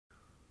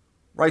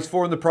Race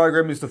 4 in the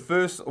program is the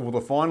first, or the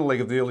final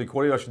leg of the early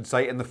quality, I should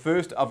say, and the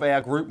first of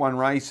our Group 1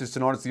 races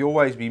tonight. It's the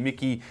Always Be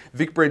Mickey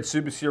Vicbred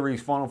Super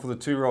Series final for the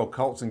 2-year-old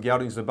colts and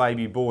geldings, the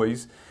baby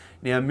boys.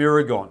 Now,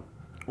 Miragon.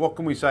 What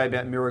can we say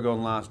about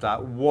Miragon last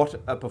start?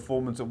 What a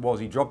performance it was.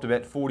 He dropped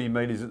about 40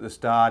 metres at the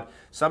start,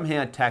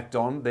 somehow tacked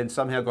on, then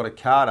somehow got a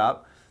card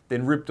up,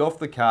 then ripped off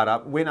the card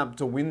up, went up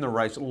to win the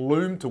race,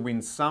 loomed to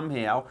win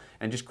somehow,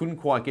 and just couldn't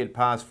quite get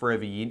past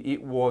Forever Yin.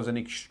 It was an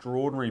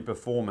extraordinary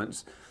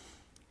performance.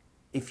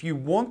 If you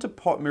want to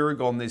pot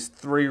Miragon, there's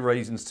three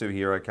reasons to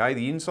here, okay?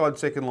 The inside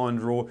second line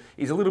draw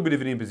is a little bit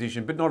of an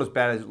imposition, but not as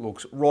bad as it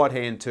looks. Right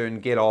hand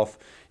turn, get off.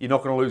 You're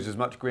not going to lose as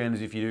much ground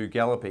as if you do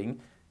galloping.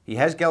 He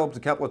has galloped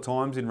a couple of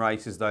times in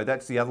races, though.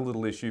 That's the other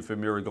little issue for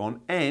Miragon.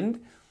 And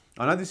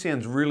I know this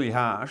sounds really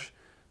harsh,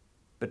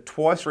 but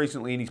twice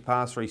recently in his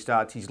past three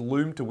starts, he's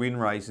loomed to win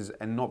races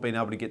and not been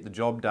able to get the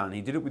job done.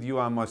 He did it with You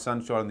Are My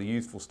Sunshine in the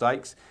Youthful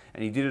Stakes,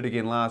 and he did it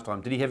again last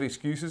time. Did he have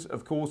excuses?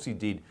 Of course he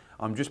did.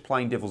 I'm just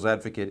playing devil's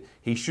advocate.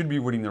 He should be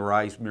winning the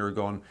race,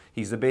 Miragon.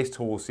 He's the best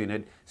horse in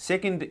it.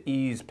 Second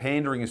is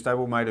Pandering, a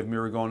stablemate of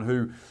Miragon,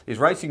 who is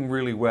racing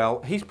really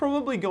well. He's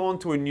probably gone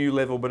to a new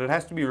level, but it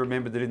has to be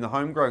remembered that in the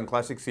Homegrown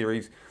Classic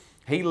Series,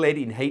 he led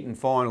in heat and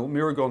final.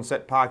 Miragon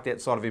sat parked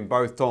outside of him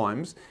both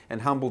times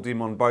and humbled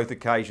him on both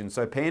occasions.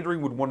 So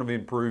Pandering would want to have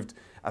improved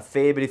a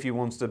fair bit if he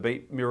wants to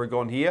beat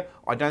Miragon here.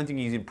 I don't think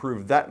he's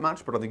improved that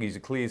much, but I think he's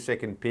a clear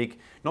second pick.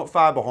 Not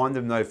far behind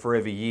them though,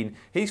 Forever Yin.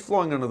 He's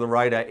flying under the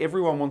radar.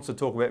 Everyone wants to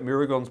talk about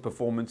Miragon's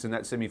performance in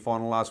that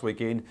semi-final last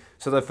weekend,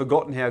 so they've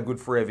forgotten how good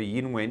Forever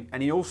Yin went.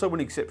 And he also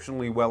went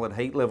exceptionally well at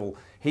heat level.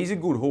 He's a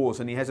good horse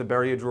and he has a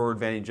barrier draw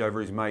advantage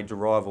over his major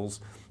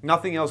rivals.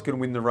 Nothing else can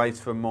win the race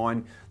for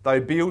mine,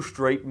 though Beale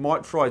Street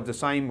might try the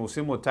same or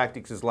similar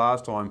tactics as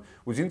last time,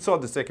 was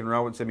inside the second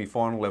row at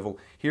semi-final level.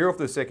 Here off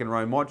the second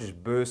row, might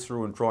just burst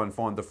through and try and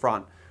find the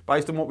front.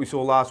 Based on what we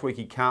saw last week,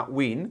 he can't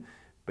win,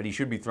 but he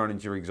should be thrown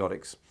into your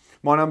exotics.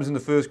 My numbers in the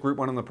first Group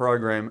 1 on the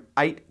program,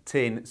 8,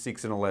 10,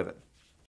 6 and 11.